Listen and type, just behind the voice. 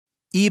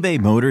eBay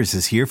Motors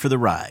is here for the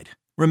ride.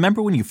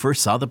 Remember when you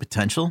first saw the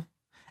potential?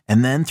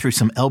 And then through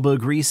some elbow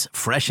grease,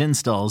 fresh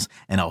installs,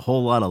 and a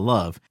whole lot of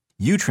love,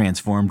 you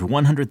transformed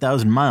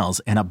 100,000 miles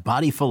and a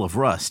body full of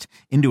rust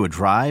into a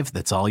drive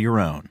that's all your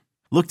own.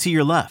 Look to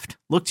your left.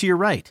 Look to your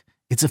right.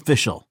 It's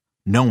official.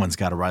 No one's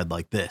got a ride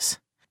like this.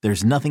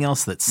 There's nothing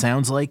else that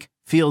sounds like,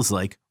 feels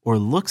like, or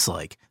looks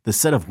like the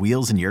set of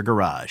wheels in your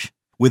garage.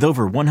 With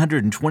over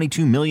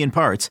 122 million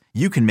parts,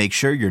 you can make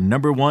sure your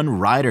number one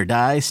ride or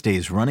die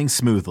stays running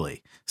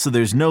smoothly. So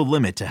there's no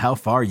limit to how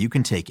far you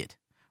can take it.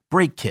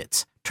 Brake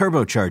kits,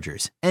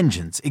 turbochargers,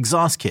 engines,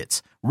 exhaust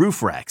kits,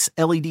 roof racks,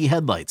 LED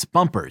headlights,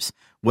 bumpers,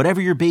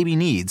 whatever your baby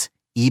needs,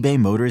 eBay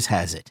Motors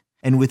has it.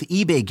 And with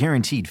eBay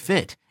Guaranteed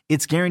Fit,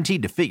 it's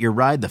guaranteed to fit your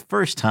ride the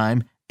first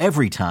time,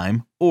 every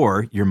time,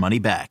 or your money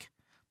back.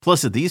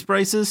 Plus at these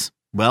prices,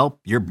 well,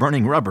 you're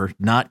burning rubber,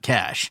 not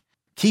cash.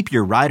 Keep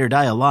your ride or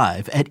die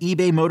alive at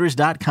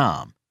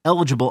ebaymotors.com.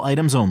 Eligible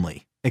items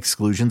only.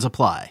 Exclusions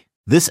apply.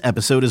 This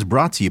episode is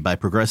brought to you by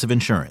Progressive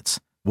Insurance.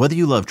 Whether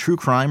you love true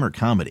crime or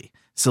comedy,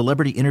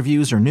 celebrity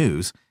interviews or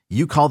news,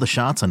 you call the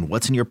shots on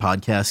what's in your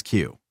podcast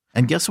queue.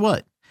 And guess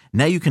what?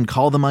 Now you can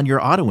call them on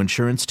your auto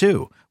insurance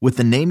too with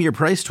the Name Your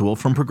Price tool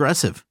from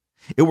Progressive.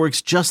 It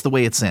works just the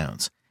way it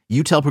sounds.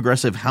 You tell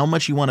Progressive how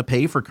much you want to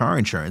pay for car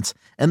insurance,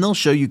 and they'll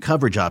show you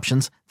coverage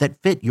options that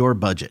fit your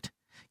budget.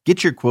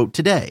 Get your quote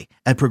today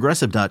at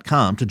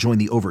Progressive.com to join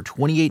the over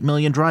 28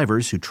 million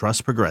drivers who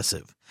trust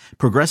Progressive.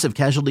 Progressive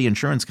Casualty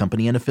Insurance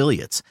Company and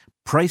Affiliates.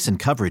 Price and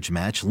coverage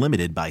match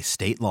limited by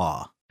state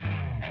law.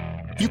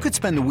 You could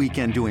spend the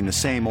weekend doing the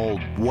same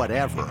old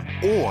whatever,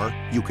 or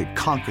you could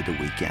conquer the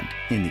weekend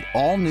in the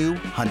all-new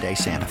Hyundai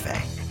Santa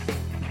Fe.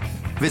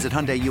 Visit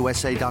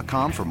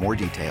HyundaiUSA.com for more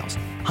details.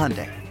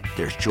 Hyundai,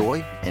 there's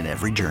joy in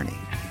every journey.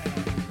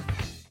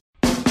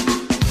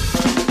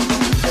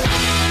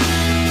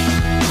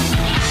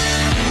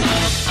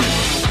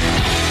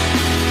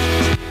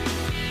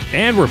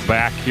 And we're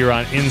back here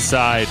on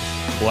Inside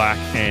Black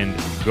and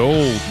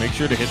Gold. Make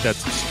sure to hit that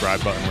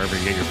subscribe button wherever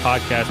you get your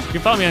podcast. You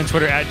can follow me on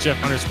Twitter at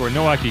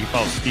Jeff_Nowak. You can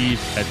follow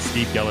Steve at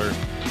Steve Geller,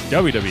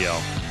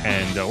 WWL.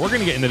 And we're going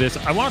to get into this.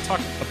 I want to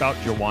talk about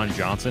Juwan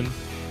Johnson.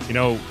 You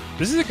know,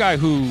 this is a guy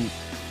who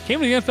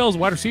came to the NFL as a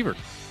wide receiver.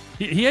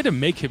 He had to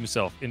make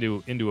himself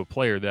into a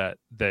player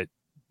that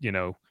you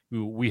know,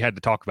 we had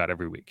to talk about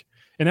every week.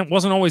 And that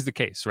wasn't always the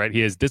case, right? He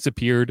has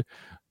disappeared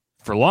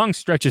for long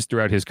stretches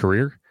throughout his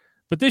career.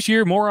 But this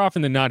year, more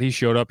often than not, he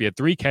showed up. He had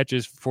 3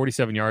 catches for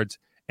 47 yards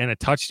and a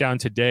touchdown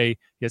today.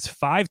 He has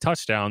 5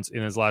 touchdowns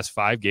in his last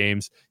 5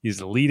 games.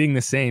 He's leading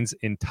the Saints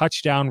in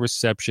touchdown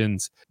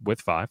receptions with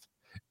 5.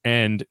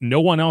 And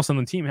no one else on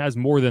the team has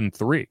more than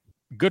 3.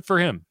 Good for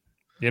him.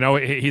 You know,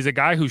 he's a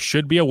guy who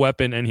should be a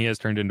weapon, and he has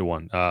turned into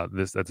one at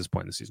this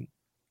point in the season.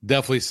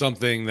 Definitely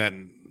something that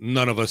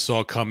none of us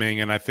saw coming.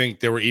 And I think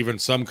there were even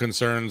some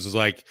concerns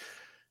like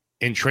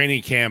in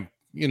training camp,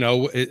 you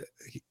know,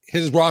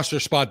 his roster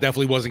spot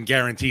definitely wasn't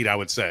guaranteed, I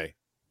would say.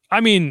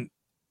 I mean,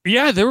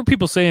 yeah, there were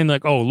people saying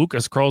like, oh,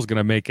 Lucas Krull's going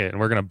to make it and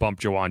we're going to bump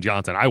Juwan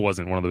Johnson. I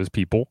wasn't one of those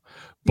people.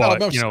 But,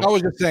 no, you know, I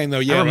was just saying, though,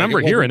 yeah. I remember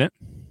hearing it.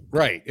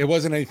 Right. It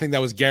wasn't anything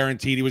that was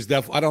guaranteed. He was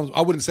definitely,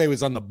 I wouldn't say it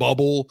was on the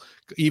bubble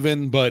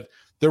even, but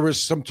there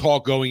was some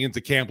talk going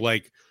into camp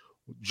like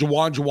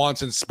Juwan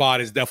Johnson's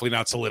spot is definitely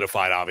not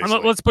solidified, obviously.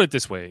 Let's put it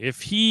this way.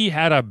 If he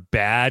had a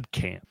bad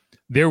camp,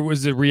 there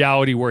was a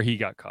reality where he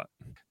got cut.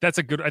 I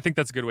think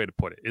that's a good way to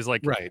put it. Is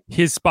like right.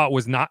 His spot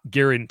was not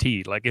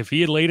guaranteed. Like if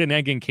he had laid an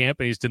egg in camp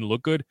and he just didn't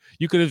look good,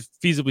 you could have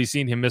feasibly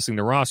seen him missing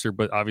the roster,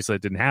 but obviously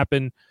it didn't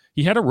happen.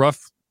 He had a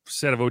rough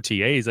set of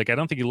OTAs. Like I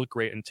don't think he looked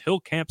great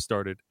until camp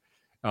started.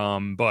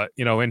 But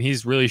you know, and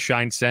he's really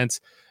shined since.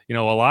 You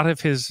know, a lot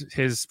of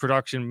his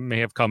production may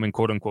have come in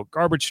quote unquote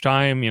garbage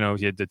time. You know,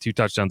 he had the 2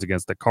 touchdowns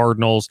against the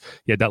Cardinals.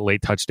 He had that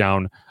late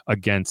touchdown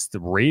against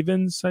the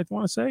Ravens, I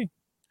want to say.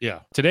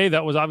 Yeah. Today,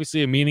 that was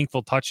obviously a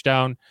meaningful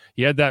touchdown.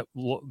 He had that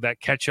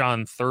catch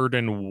on 3rd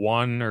and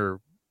 1, or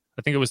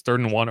I think it was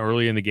 3rd and 1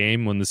 early in the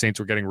game when the Saints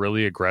were getting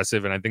really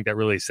aggressive. And I think that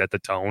really set the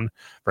tone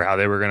for how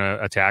they were going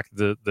to attack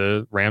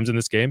the Rams in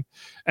this game.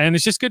 And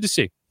it's just good to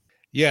see.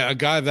 Yeah. A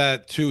guy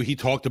that, too, he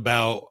talked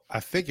about, I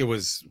think it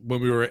was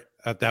when we were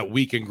at that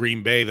week in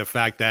Green Bay, the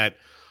fact that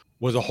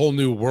was a whole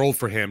new world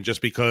for him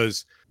just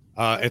because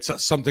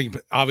it's something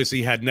obviously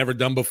he had never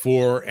done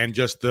before. And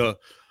just the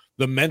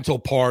mental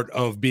part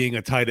of being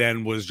a tight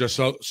end was just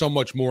so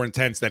much more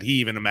intense than he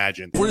even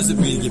imagined. What does it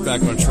mean to get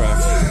back on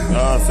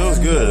track? Feels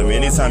good. I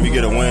mean, anytime you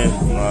get a win,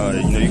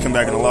 you come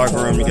back in the locker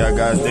room, you got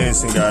guys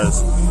dancing,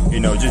 guys,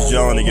 just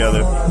gelling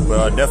together.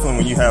 But definitely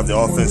when you have the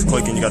offense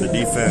clicking, you got the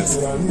defense,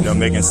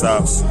 making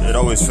stops, it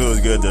always feels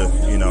good to,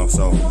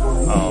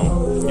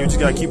 you just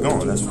got to keep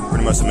going. That's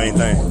pretty much the main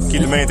thing.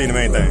 Keep the main thing the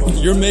main thing.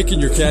 You're making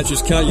your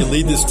catches count. You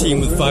lead this team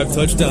with 5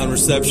 touchdown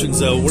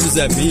receptions. What does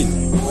that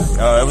mean?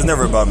 It was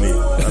never about me.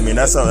 I mean,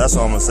 that's all I'm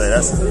going to say.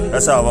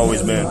 That's how I've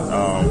always been.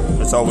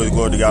 It's always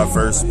glory to God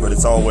first, but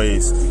it's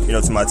always,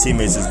 to my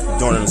teammates, is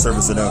doing it in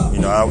service to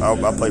them.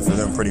 I play for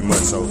them pretty much,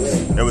 so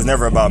it was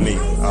never about me.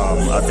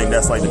 I think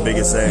that's like the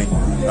biggest thing.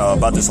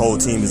 about this whole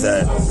team is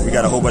that we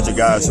got a whole bunch of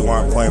guys who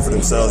aren't playing for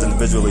themselves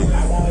individually,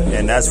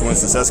 and that's when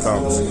success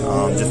comes.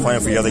 Just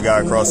playing for the other guy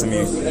across from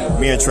you.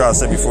 Me and Trout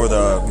said before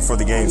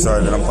the game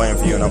started that I'm playing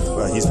for you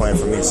and he's playing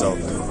for me. So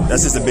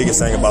that's just the biggest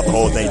thing about the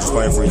whole thing, just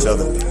playing for each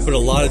other. But a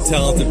lot of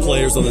talented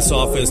players on this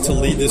offense to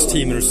lead this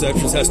team in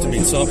receptions has to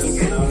mean something.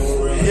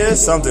 Yeah,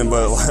 it's something,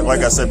 but like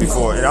I said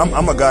before,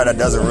 I'm a guy that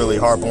doesn't really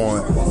harp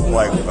on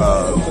like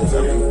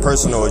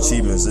personal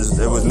achievements.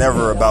 It was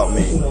never about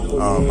me.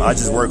 I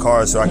just work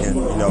hard so I can,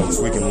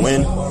 so we can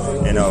win,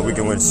 and we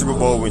can win Super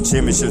Bowl, win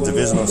championships,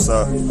 divisional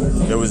stuff.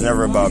 It was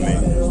never about me.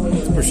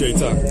 Appreciate your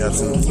time.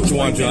 Absolutely.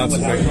 Juwan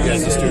Johnson, back to you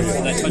guys in the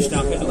studio. That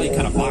touchdown penalty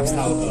kind of boxed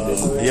out.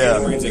 Yeah.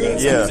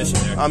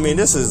 I mean,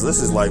 this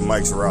is like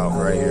Mike's route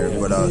right here.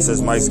 But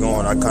since Mike's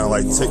gone, I kind of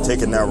like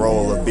taking that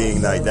role of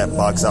being like that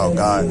box out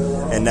guy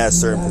in that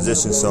certain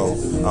position. So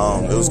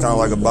it was kind of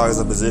like a box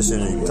out position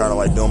and kind of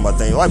like doing my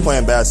thing, like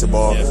playing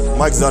basketball. Yeah.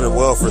 Mike's done it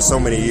well for so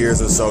many years,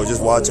 and so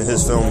just watching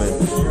his film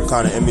and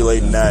kind of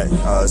emulating that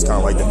is kind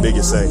of like the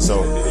biggest thing.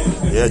 So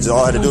yeah, just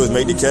all I had to do is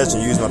make the catch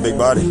and use my big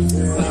body.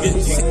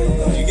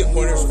 Do you get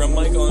pointers from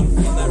Mike on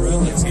that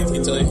route? Like, he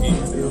can tell you if he...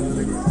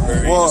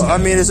 Well, I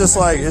mean, it's just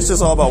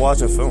all about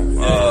watching film.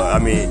 I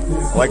mean,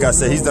 like I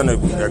said, he's done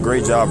a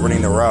great job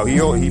running the route.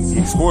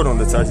 He scored on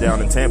the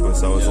touchdown in Tampa,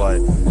 so it's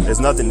like it's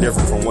nothing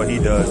different from what he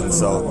does, and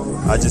so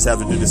I just have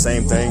to do the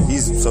same thing.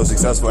 He's so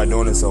successful at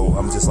doing it, so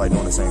I'm just like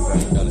doing the same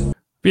thing.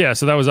 Yeah,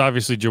 so that was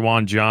obviously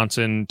Juwan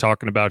Johnson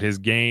talking about his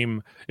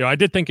game. I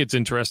did think it's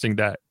interesting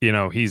that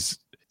he's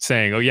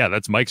saying, "Oh yeah,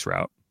 that's Mike's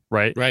route,"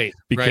 right? Right,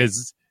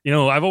 because.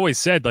 I've always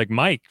said like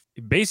Mike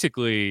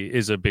basically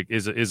is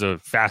a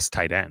fast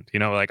tight end.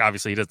 Like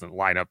obviously he doesn't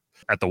line up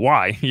at the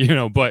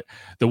Y, but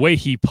the way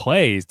he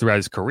plays throughout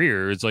his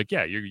career is like,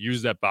 yeah, you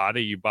use that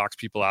body, you box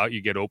people out, you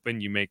get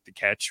open, you make the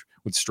catch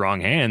with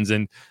strong hands,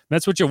 and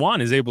that's what Juwan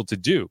is able to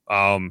do.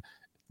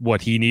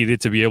 What he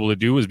needed to be able to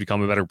do was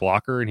become a better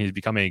blocker, and he's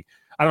becoming.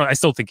 I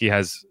still think he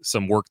has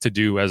some work to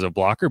do as a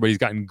blocker, but he's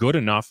gotten good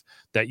enough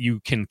that you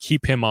can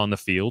keep him on the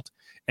field.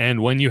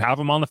 And when you have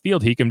him on the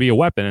field, he can be a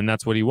weapon, and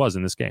that's what he was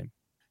in this game.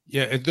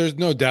 Yeah, there's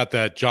no doubt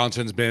that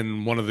Johnson's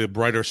been one of the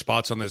brighter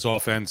spots on this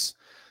offense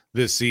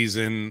this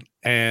season,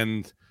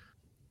 and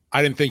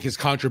I didn't think his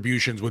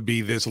contributions would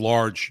be this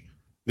large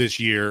this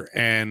year.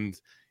 And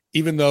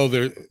even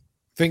though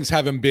things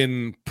haven't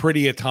been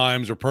pretty at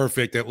times or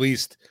perfect, at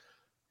least,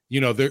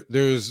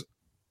 there's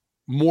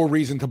more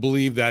reason to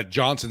believe that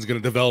Johnson's going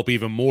to develop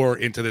even more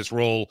into this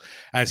role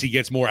as he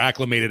gets more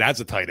acclimated as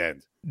a tight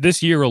end.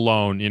 This year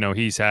alone,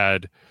 he's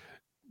had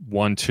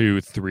 1, 2,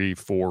 3,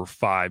 4,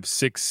 5,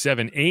 6,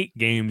 7, 8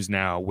 games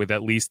now with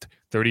at least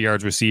 30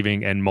 yards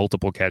receiving and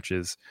multiple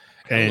catches.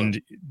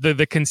 And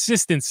the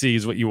consistency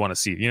is what you want to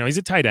see. He's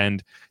a tight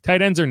end.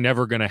 Tight ends are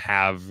never going to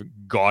have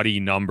gaudy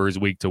numbers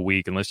week to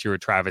week unless you're a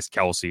Travis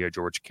Kelce or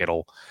George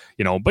Kittle,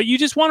 but you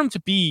just want them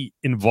to be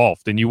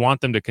involved and you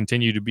want them to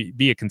continue to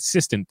be a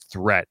consistent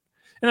threat.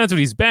 And that's what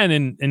he's been.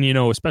 And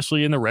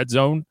especially in the red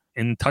zone,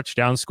 in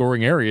touchdown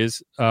scoring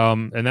areas.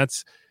 And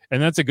that's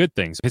a good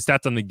thing. So his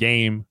stats on the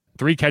game,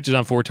 3 catches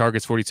on 4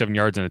 targets, 47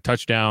 yards and a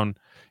touchdown.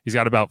 He's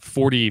got about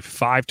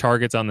 45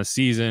 targets on the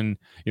season.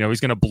 He's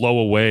going to blow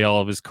away all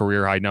of his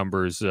career high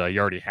numbers. He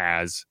already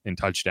has in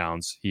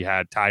touchdowns. He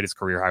had tied his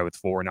career high with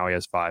 4. Now he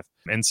has 5.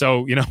 And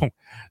so,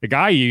 the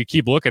guy you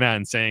keep looking at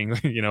and saying,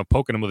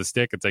 poking him with a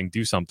stick and saying,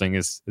 do something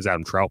is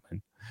Adam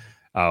Troutman.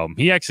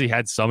 He actually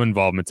had some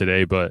involvement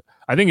today, but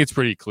I think it's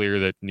pretty clear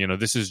that,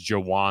 this is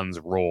Juwan's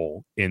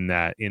role in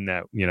that,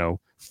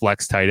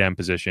 flex tight end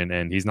position,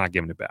 and he's not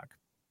giving it back.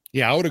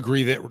 Yeah, I would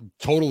agree that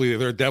totally.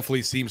 There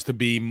definitely seems to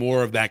be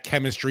more of that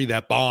chemistry,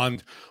 that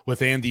bond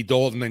with Andy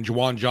Dalton and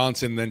Juwan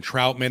Johnson than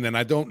Troutman. And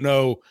I don't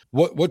know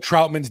what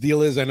Troutman's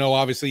deal is. I know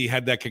obviously he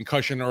had that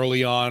concussion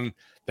early on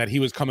that he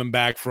was coming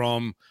back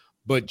from,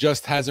 but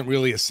just hasn't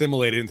really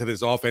assimilated into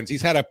this offense.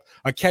 He's had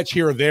a catch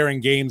here or there in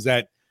games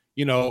that,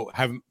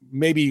 have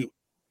maybe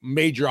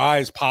made your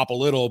eyes pop a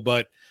little,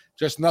 but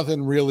just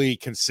nothing really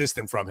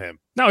consistent from him.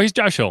 No, he's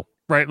Josh Hill.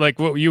 Right, like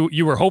what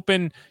you were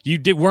hoping,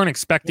 weren't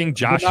expecting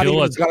Josh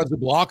Hill as a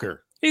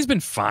blocker. He's been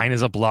fine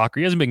as a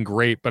blocker. He hasn't been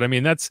great, but I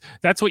mean that's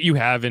what you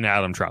have in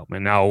Adam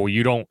Troutman. Now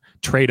you don't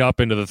trade up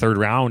into the 3rd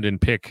round and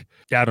pick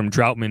Adam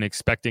Troutman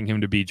expecting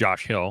him to be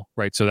Josh Hill,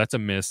 right? So that's a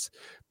miss.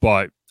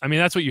 But I mean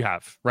that's what you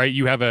have, right?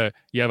 You have a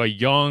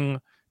young,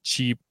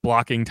 cheap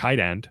blocking tight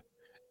end,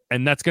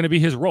 and that's going to be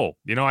his role.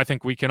 I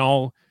think we can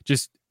all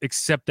just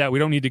accept that. We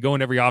don't need to go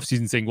in every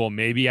offseason saying, well,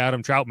 maybe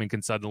Adam Troutman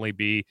can suddenly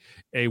be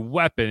a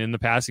weapon in the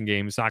passing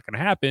game. It's not going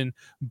to happen,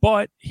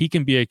 but he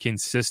can be a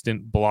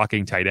consistent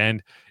blocking tight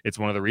end. It's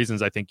one of the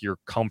reasons I think you're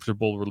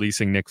comfortable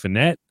releasing Nick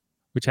Vannett,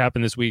 which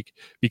happened this week,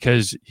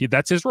 because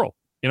that's his role,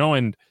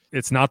 and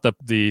it's not the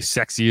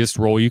sexiest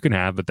role you can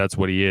have, but that's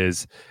what he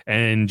is.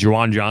 And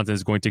Juwan Johnson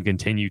is going to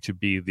continue to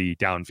be the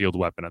downfield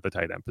weapon at the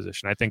tight end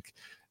position. I think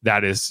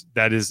that is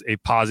a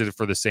positive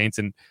for the Saints.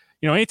 And,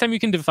 anytime you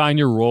can define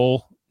your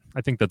role, I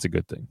think that's a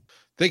good thing.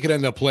 They could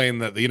end up playing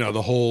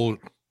the whole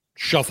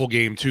shuffle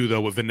game too,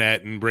 though, with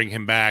Vannett and bring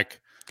him back.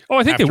 Oh,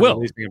 I think they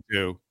will. Him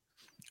too.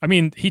 I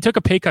mean, he took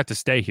a pay cut to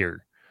stay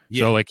here.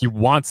 Yeah. So, like, he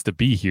wants to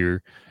be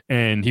here.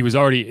 And he was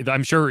already,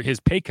 I'm sure his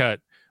pay cut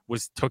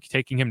was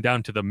taking him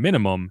down to the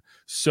minimum.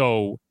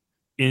 So,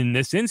 in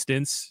this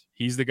instance,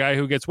 he's the guy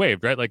who gets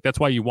waived, right? Like, that's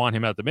why you want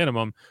him at the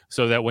minimum,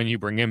 so that when you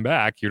bring him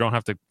back, you don't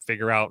have to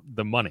figure out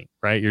the money,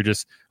 right? You're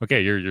just,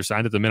 okay, you're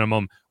signed at the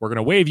minimum. We're going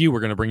to waive you. We're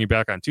going to bring you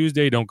back on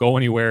Tuesday. Don't go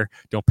anywhere.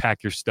 Don't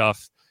pack your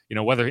stuff. You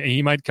know, whether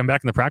he might come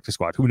back in the practice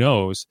squad, who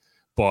knows?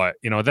 But,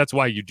 you know, that's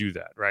why you do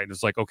that, right?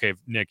 It's like, okay,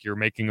 Nick, you're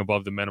making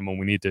above the minimum.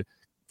 We need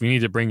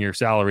to bring your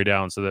salary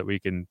down so that we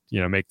can,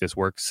 you know, make this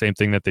work. Same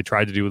thing that they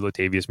tried to do with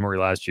Latavius Murray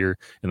last year,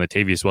 and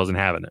Latavius wasn't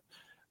having it.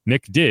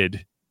 Nick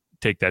did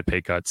take that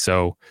pay cut.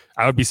 So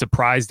I would be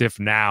surprised if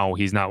now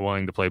he's not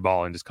willing to play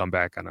ball and just come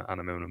back on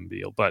a minimum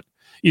deal. But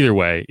either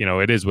way, you know,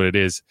 it is what it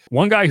is.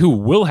 One guy who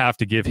will have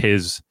to give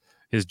his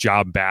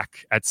job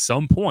back at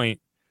some point,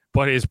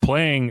 but is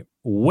playing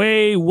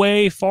way,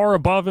 way far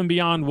above and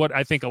beyond what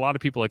I think a lot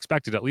of people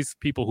expected, at least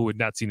people who had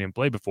not seen him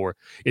play before,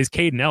 is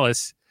Kaden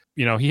Elliss.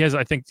 You know, he has,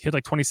 I think, hit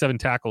like 27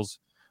 tackles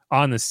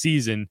on the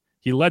season.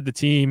 He led the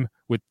team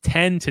with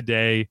 10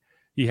 today.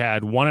 He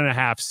had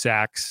 1.5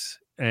 sacks.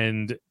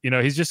 And, you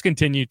know, he's just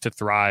continued to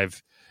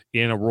thrive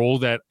in a role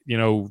that, you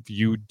know,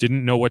 you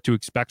didn't know what to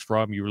expect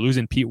from. You were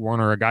losing Pete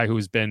Werner, a guy who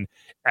has been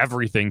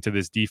everything to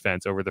this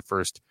defense over the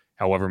first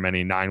however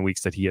many 9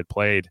 weeks that he had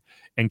played.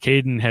 And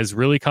Kaden has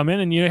really come in,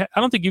 and, you know,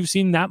 I don't think you've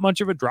seen that much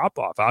of a drop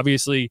off.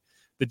 Obviously,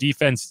 the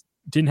defense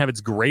didn't have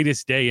its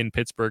greatest day in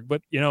Pittsburgh,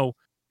 but, you know,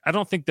 I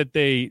don't think that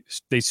they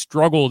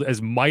struggled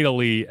as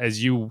mightily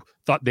as you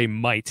thought they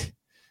might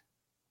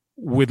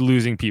with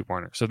losing Pete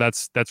Werner. So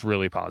that's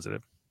really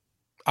positive.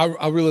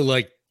 I really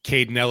like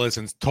Kaden Elliss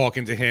and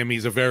talking to him.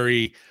 He's a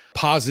very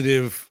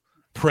positive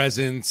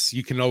presence.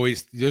 You can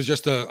always, there's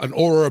just an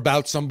aura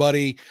about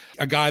somebody,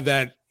 a guy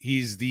that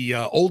he's the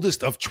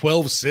oldest of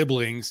 12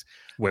 siblings.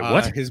 Wait,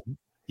 what?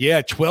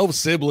 12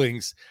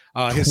 siblings.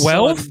 His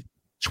 12? son,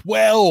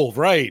 12,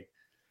 right.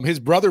 His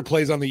brother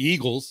plays on the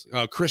Eagles.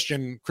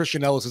 Christian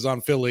Elliss is on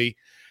Philly.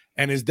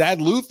 And his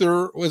dad,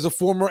 Luther, was a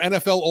former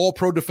NFL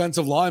All-Pro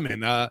defensive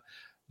lineman.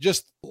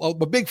 Just a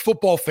big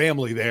football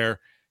family there.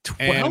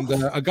 12?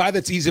 And a guy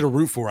that's easy to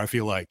root for, I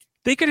feel like.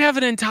 They could have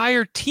an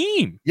entire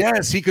team.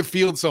 Yes, he could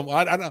field some.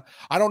 I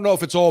don't know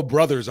if it's all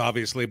brothers,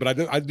 obviously, but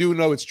I do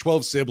know it's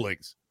 12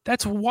 siblings.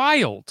 That's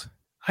wild.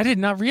 I did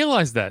not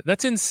realize that.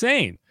 That's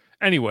insane.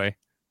 Anyway,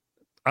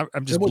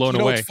 I'm just blown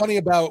away. What's funny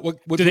about what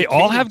do they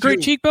all have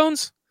great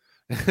cheekbones?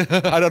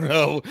 I don't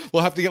know.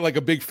 We'll have to get like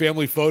a big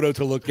family photo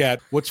to look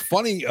at. What's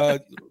funny,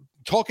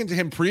 talking to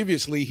him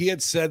previously, he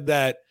had said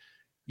that,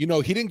 you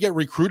know, he didn't get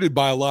recruited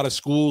by a lot of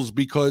schools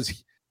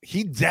because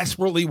he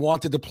desperately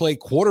wanted to play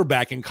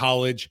quarterback in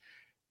college.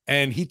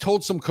 And he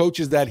told some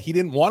coaches that he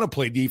didn't want to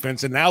play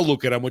defense. And now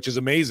look at him, which is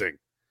amazing.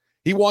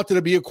 He wanted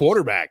to be a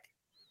quarterback.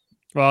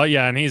 Well,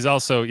 yeah. And he's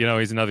also, you know,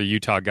 he's another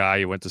Utah guy.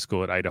 He went to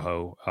school at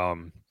Idaho.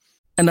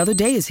 Another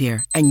day is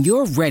here and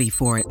you're ready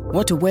for it.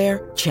 What to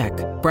wear? Check.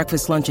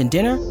 Breakfast, lunch, and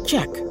dinner?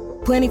 Check.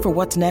 Planning for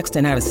what's next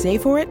and how to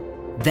save for it?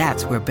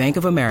 That's where Bank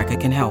of America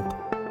can help.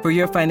 For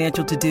your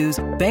financial to-dos,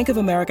 Bank of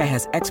America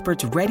has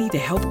experts ready to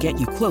help get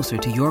you closer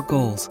to your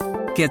goals.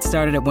 Get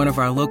started at one of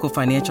our local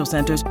financial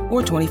centers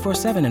or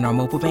 24/7 in our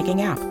mobile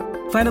banking app.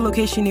 Find a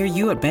location near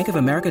you at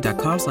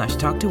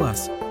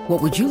bankofamerica.com/talktous.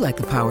 What would you like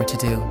the power to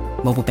do?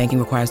 Mobile banking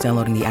requires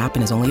downloading the app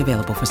and is only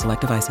available for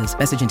select devices.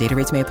 Message and data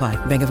rates may apply.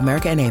 Bank of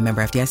America NA,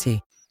 member FDIC.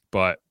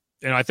 But,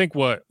 you know, I think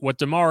what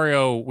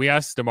DeMario, we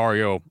asked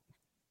DeMario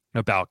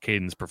about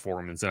Kaden's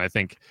performance, and I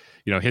think,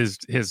 you know, his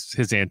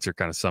answer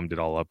kind of summed it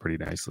all up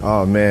pretty nicely.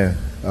 Oh man,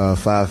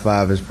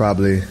 5'5" has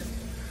probably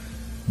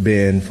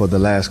been for the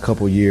last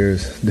couple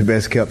years the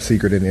best kept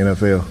secret in the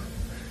NFL.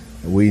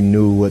 We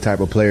knew what type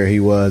of player he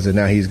was, and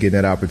now he's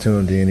getting that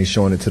opportunity and he's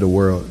showing it to the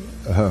world.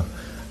 I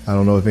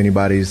don't know if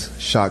anybody's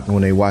shocked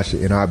when they watch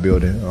it in our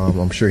building.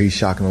 I'm sure he's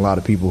shocking a lot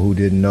of people who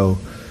didn't know,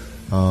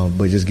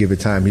 but just give it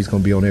time. He's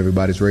going to be on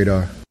everybody's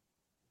radar.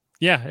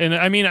 Yeah, and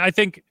I mean, I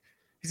think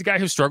he's a guy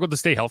who struggled to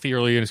stay healthy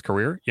early in his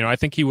career. You know, I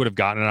think he would have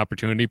gotten an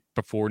opportunity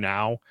before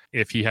now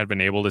if he had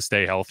been able to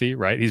stay healthy,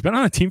 right? He's been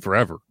on the team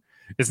forever.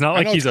 It's not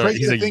like he's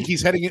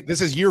heading in.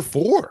 This is year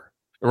 4.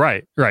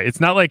 Right.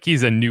 It's not like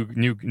he's a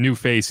new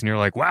face and you're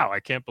like, wow, I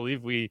can't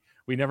believe we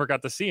never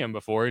got to see him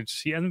before.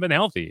 He hasn't been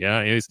healthy.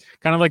 Yeah, he's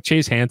kind of like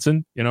Chase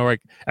Hansen. You know,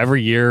 like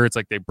every year it's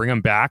like they bring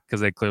him back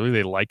because they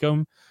clearly like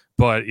him.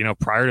 But, you know,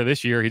 prior to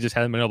this year, he just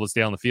hasn't been able to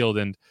stay on the field,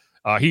 and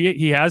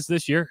he has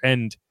this year,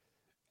 and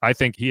I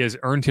think he has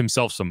earned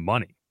himself some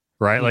money.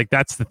 Right, like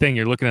that's the thing.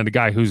 You're looking at a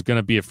guy who's going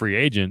to be a free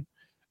agent,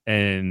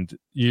 and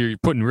you're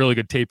putting really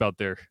good tape out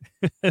there.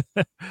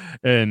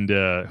 And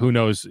who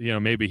knows, you know,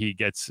 maybe he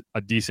gets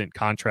a decent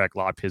contract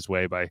lobbed his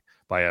way by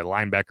a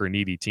linebacker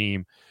needy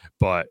team.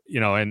 But, you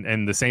know,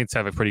 and the Saints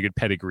have a pretty good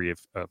pedigree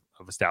of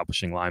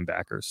establishing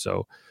linebackers.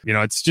 So, you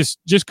know, it's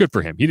just good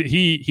for him.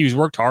 He's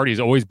worked hard. He's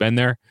always been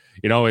there.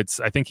 You know, I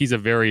think he's a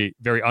very,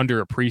 very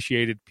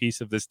underappreciated piece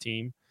of this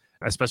team.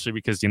 especially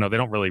because, they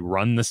don't really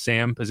run the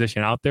Sam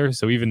position out there.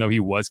 So even though he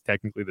was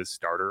technically the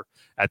starter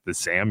at the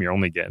Sam, you're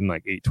only getting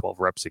like 8-12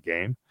 reps a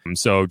game.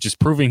 So just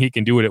proving he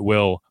can do it at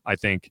will, I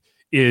think,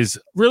 is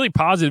really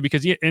positive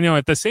because,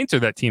 the Saints are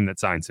that team that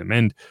signs him.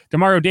 And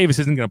DeMario Davis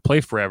isn't going to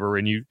play forever.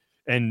 And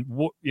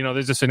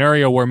there's a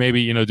scenario where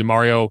maybe,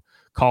 DeMario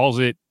calls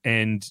it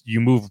and you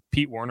move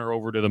Pete Werner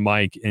over to the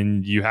mic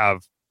and you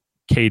have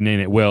Kaden in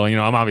at will.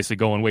 I'm obviously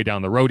going way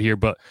down the road here,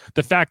 but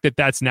the fact that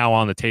that's now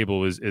on the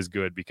table is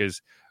good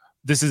because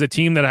this is a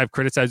team that I've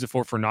criticized it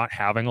for not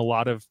having a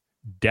lot of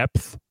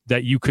depth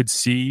that you could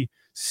see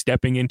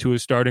stepping into a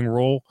starting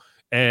role.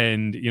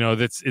 And,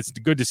 it's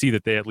good to see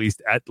that they at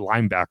least at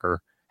linebacker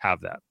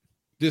have that.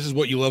 This is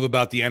what you love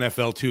about the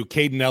NFL too.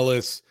 Kaden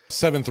Elliss,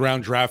 7th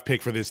round draft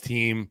pick for this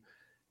team,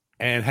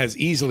 and has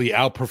easily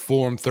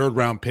outperformed 3rd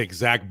round pick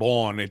Zach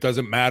Baun. It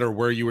doesn't matter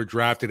where you were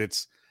drafted.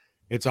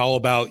 It's all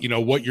about,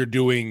 what you're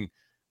doing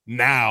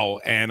now.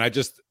 And I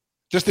just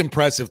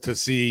impressive to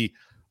see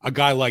a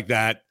guy like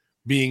that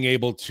being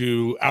able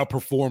to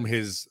outperform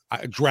his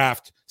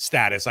draft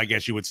status, I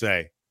guess you would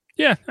say.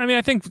 Yeah,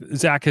 I think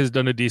Zach has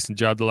done a decent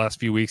job the last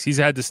few weeks. He's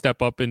had to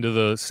step up into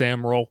the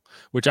Sam role,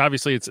 which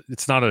obviously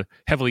it's not a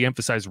heavily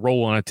emphasized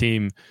role on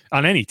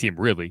any team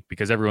really,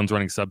 because everyone's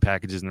running sub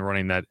packages and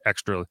running that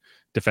extra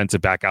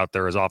defensive back out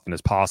there as often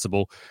as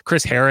possible.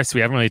 Chris Harris,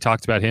 we haven't really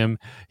talked about him.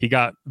 He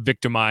got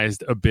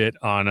victimized a bit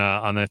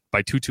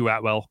by Tutu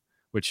Atwell,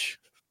 which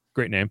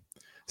great name.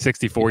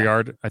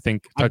 64-yard, I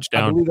think,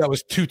 touchdown. I believe that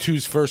was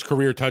Tutu's first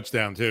career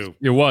touchdown, too.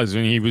 It was,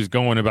 and he was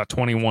going about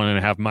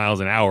 21.5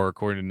 miles an hour,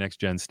 according to Next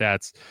Gen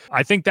Stats.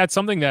 I think that's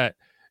something that,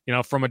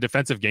 from a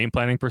defensive game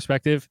planning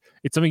perspective,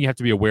 it's something you have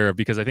to be aware of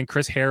because I think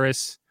Chris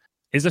Harris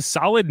is a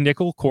solid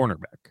nickel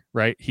cornerback,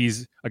 right?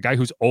 He's a guy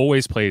who's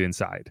always played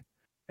inside,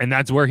 and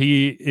that's where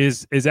he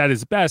is at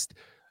his best.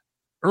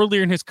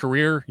 Earlier in his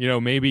career,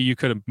 maybe you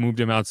could have moved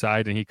him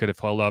outside and he could have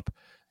held up.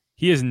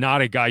 He is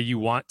not a guy you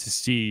want to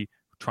see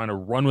trying to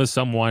run with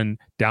someone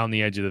down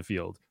the edge of the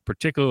field,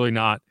 particularly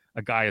not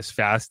a guy as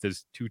fast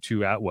as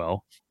Tutu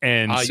Atwell.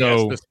 And yes,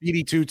 the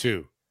speedy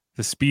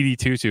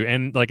Tutu.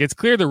 And it's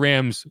clear the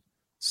Rams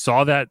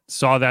saw that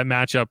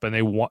matchup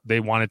and they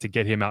wanted to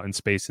get him out in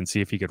space and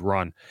see if he could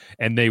run.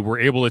 And they were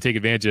able to take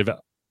advantage of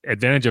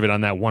it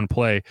on that one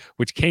play,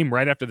 which came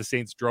right after the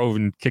Saints drove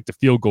and kicked a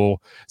field goal.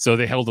 So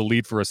they held the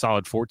lead for a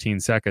solid 14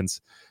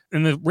 seconds.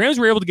 And the Rams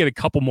were able to get a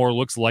couple more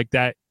looks like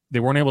that. They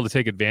weren't able to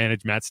take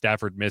advantage. Matt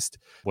Stafford missed,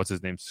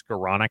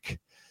 Skoranek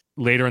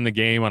later in the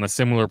game on a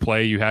similar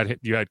play. You had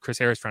Chris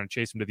Harris trying to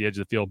chase him to the edge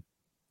of the field.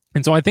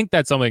 And so I think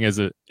that's something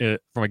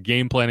from a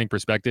game planning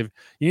perspective,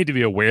 you need to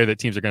be aware that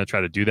teams are going to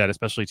try to do that,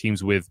 especially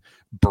teams with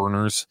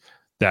burners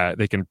that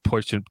they can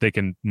push, they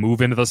can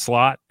move into the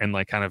slot and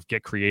kind of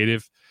get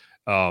creative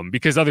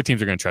because other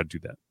teams are going to try to do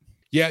that.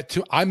 Yeah,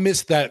 I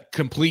missed that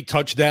complete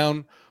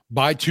touchdown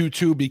by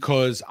Tutu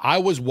because I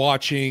was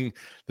watching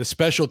the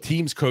special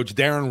teams coach,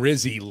 Darren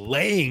Rizzi,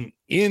 laying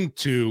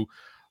into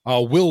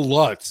Will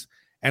Lutz.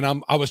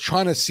 And I was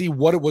trying to see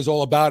what it was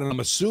all about. And I'm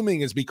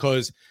assuming is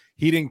because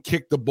he didn't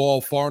kick the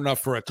ball far enough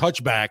for a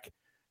touchback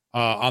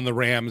on the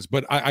Rams.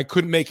 But I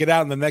couldn't make it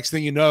out. And the next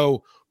thing you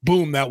know,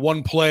 boom, that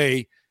one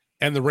play,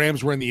 and the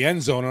Rams were in the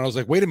end zone. And I was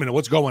like, wait a minute,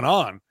 what's going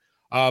on?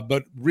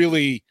 But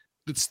really,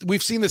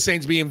 we've seen the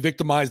Saints being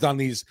victimized on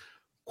these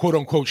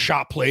quote-unquote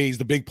shot plays,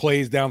 the big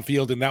plays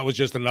downfield, and that was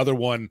just another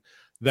one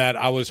that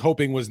I was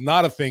hoping was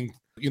not a thing,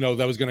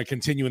 that was going to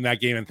continue in that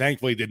game, and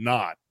thankfully did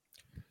not.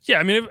 Yeah,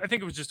 I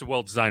think it was just a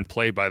well-designed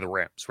play by the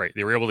Rams, right?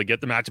 They were able to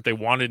get the matchup they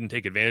wanted and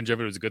take advantage of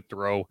it. It was a good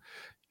throw.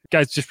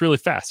 Guy's just really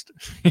fast.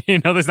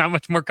 There's not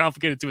much more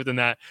complicated to it than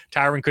that.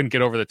 Tyron couldn't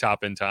get over the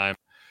top in time.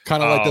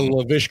 Kind of like the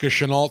Laviska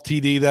Shenault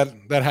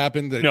TD that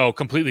happened? No,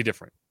 completely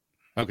different.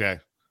 Okay.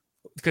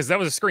 Because that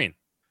was a screen.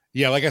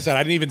 Yeah, like I said,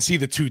 I didn't even see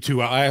the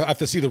 2-2. I have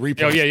to see the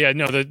replay. Oh yeah.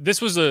 No,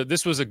 this was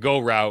a go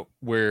route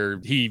where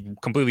he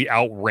completely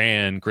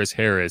outran Chris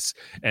Harris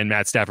and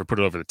Matt Stafford put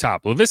it over the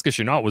top. Laviska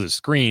Shenault was a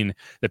screen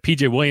that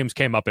PJ Williams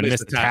came up and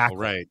missed the tackle,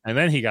 right? And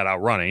then he got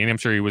outrunning, and I'm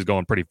sure he was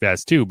going pretty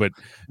fast too. But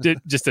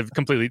just a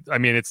completely,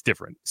 it's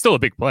different. Still a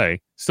big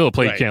play. Still a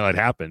play you can't let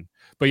happen.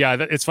 But yeah,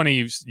 it's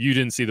funny you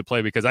didn't see the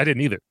play because I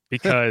didn't either.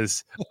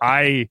 Because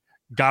I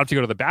got up to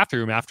go to the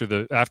bathroom after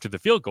the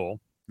field goal.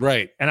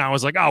 Right. And I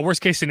was like,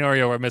 worst case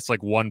scenario, I missed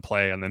one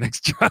play on the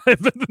next drive.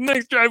 But the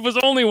next drive was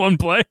only one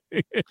play.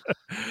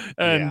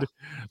 And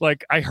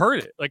I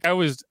heard it. I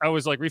was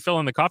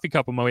refilling the coffee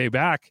cup on my way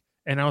back.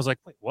 And I was like,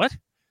 wait, what?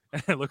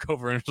 And I look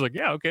over and it's like,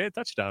 yeah, okay,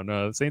 touchdown.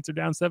 The Saints are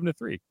down 7-3.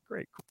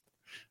 Great. Cool.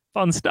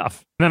 Fun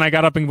stuff. And then I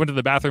got up and went to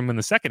the bathroom in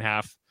the second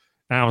half.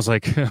 And I was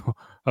like,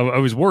 I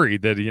was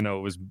worried that,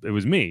 it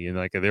was me. And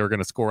they were going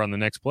to score on the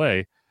next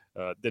play.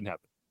 Didn't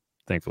happen,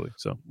 thankfully.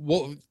 So,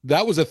 well,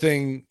 that was a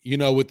thing,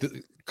 with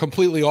the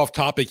completely off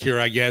topic here,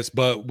 I guess.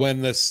 But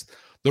when the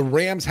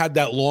Rams had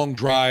that long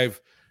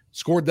drive,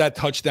 scored that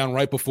touchdown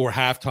right before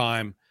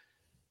halftime,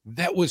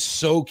 that was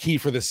so key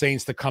for the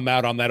Saints to come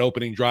out on that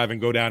opening drive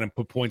and go down and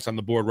put points on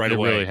the board right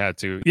away. They really had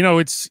to.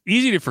 It's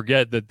easy to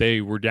forget that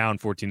they were down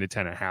 14-10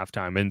 at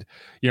halftime. And,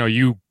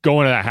 you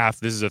go into that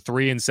half, this is a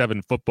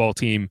 3-7 football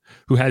team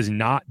who has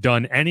not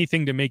done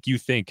anything to make you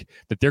think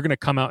that they're going to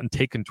come out and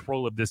take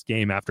control of this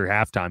game after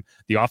halftime.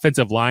 The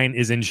offensive line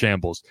is in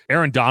shambles.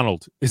 Aaron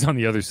Donald is on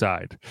the other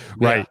side,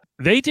 right?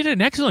 Yeah. They did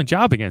an excellent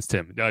job against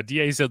him.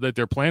 DA said that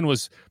their plan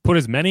was put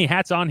as many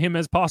hats on him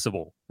as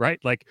possible, right?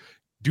 Like,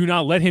 do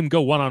not let him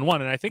go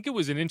one-on-one. And I think it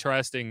was an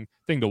interesting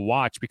thing to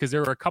watch because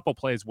there were a couple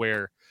plays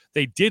where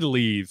they did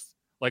leave,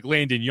 like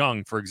Landon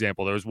Young, for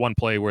example. There was one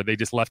play where they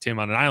just left him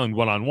on an island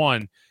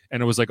one-on-one,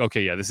 and it was like,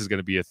 okay, yeah, this is going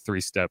to be a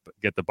 3-step,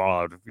 get the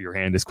ball out of your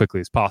hand as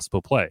quickly as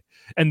possible play.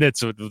 And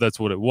that's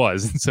what it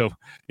was. And so,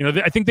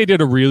 I think they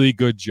did a really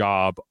good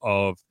job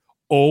of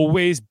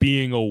always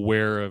being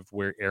aware of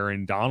where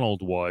Aaron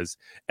Donald was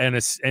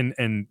and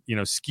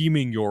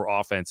scheming your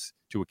offense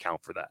to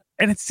account for that.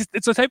 And it's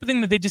the type of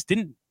thing that they just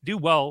didn't do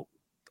well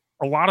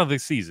a lot of the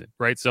season,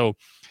 right? So,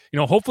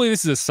 hopefully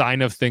this is a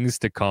sign of things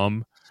to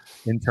come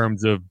in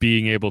terms of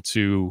being able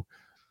to,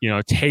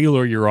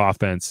 tailor your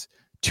offense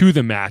to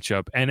the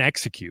matchup and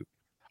execute.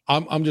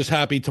 I'm just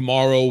happy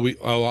tomorrow.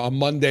 On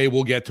Monday,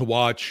 we'll get to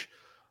watch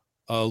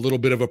a little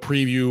bit of a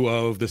preview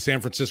of the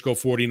San Francisco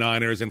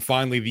 49ers and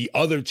finally the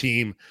other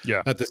team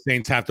that the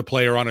Saints have to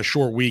play, or on a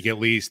short week at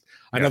least.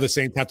 I know the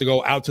Saints have to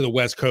go out to the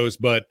West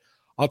Coast, but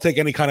I'll take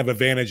any kind of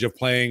advantage of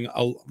getting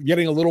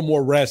a little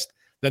more rest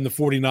than the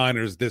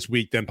 49ers this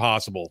week than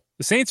possible.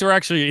 The Saints are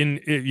actually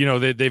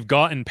they've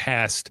gotten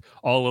past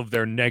all of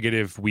their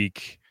negative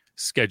week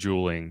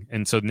scheduling.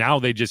 And so now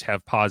they just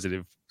have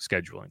positive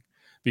scheduling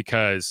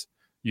because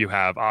you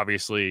have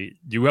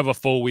a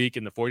full week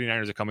and the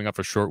 49ers are coming up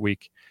for a short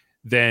week.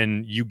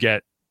 Then you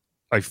get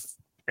an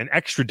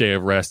extra day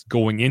of rest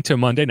going into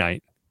Monday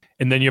night,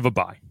 and then you have a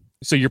bye.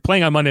 So you're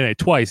playing on Monday night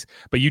twice,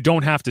 but you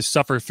don't have to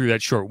suffer through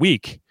that short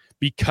week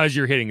because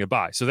you're hitting a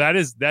bye. So that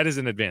is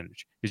an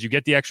advantage because you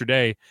get the extra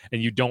day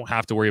and you don't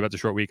have to worry about the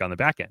short week on the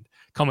back end.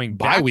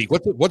 Bye week.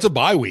 What's a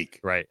bye week?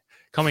 Right.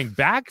 Coming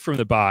back from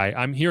the bye,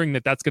 I'm hearing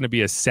that that's going to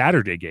be a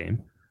Saturday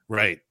game.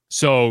 Right.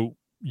 So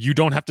you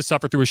don't have to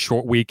suffer through a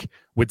short week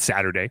with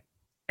Saturday.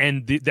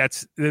 And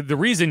that's the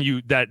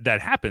reason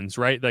that happens,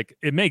 right? Like,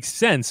 it makes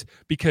sense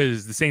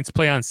because the Saints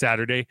play on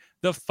Saturday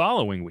the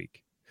following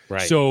week.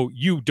 Right. So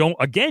you don't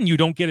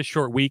get a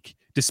short week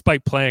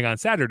despite playing on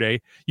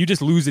Saturday. You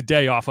just lose a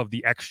day off of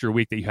the extra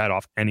week that you had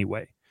off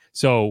anyway.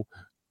 So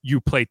you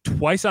play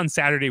twice on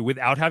Saturday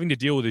without having to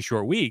deal with a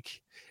short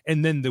week.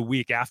 And then the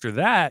week after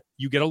that,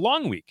 you get a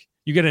long week.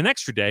 You get an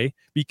extra day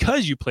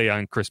because you play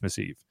on Christmas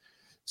Eve.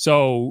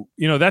 So,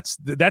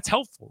 that's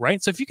helpful,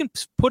 right? So if you can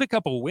put a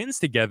couple of wins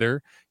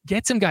together,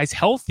 get some guys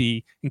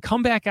healthy, and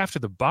come back after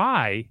the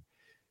bye,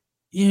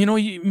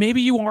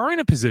 maybe you are in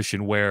a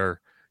position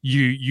where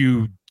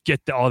you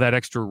get all that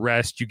extra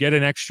rest. You get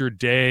an extra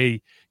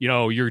day.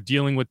 You're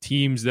dealing with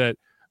teams that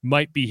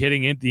might be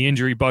hitting the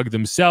injury bug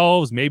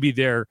themselves. Maybe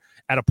they're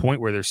at a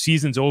point where their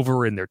season's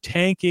over and they're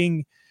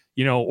tanking,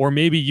 or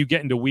maybe you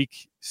get into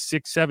week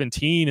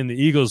 6-17 and the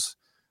Eagles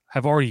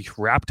have already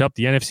wrapped up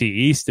the NFC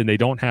East and they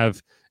don't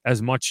have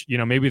as much,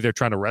 maybe they're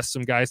trying to rest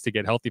some guys to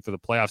get healthy for the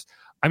playoffs.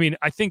 I mean,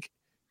 I think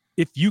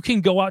if you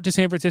can go out to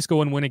San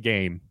Francisco and win a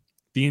game,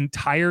 the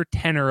entire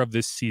tenor of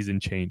this season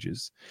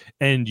changes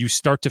and you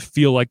start to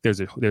feel like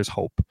there's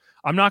hope.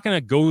 I'm not going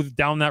to go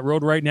down that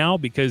road right now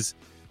because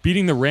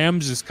beating the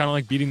Rams is kind of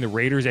like beating the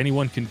Raiders.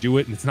 Anyone can do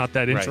it and it's not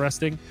that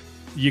interesting.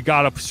 Right. You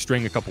got to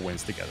string a couple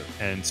wins together.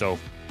 And so,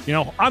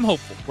 I'm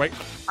hopeful, right?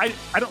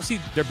 I don't see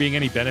there being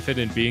any benefit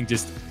in being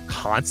just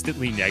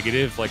constantly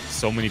negative, like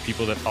so many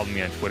people that follow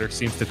me on Twitter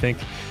seems to think.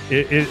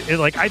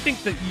 I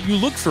think that you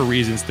look for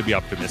reasons to be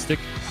optimistic.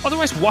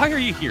 Otherwise, why are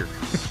you here?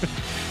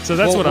 So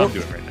that's what I'm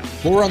doing right now.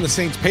 Well, we're on the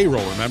Saints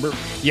payroll, remember?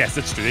 Yes,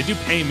 that's true. They do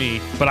pay me,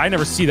 but I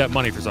never see that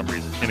money for some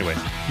reason. Anyway,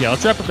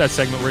 let's wrap up that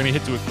segment. We're going to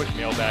hit to a quick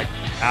mailbag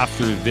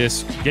after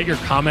this. Get your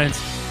comments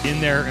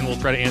in there, and we'll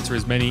try to answer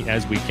as many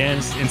as we can.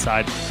 It's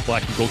Inside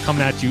Black and Gold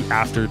coming at you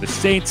after the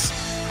Saints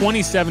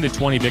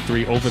 27-20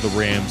 victory over the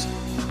Rams.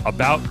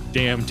 About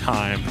damn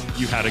time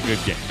you had a good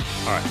game.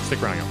 All right,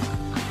 stick around, y'all.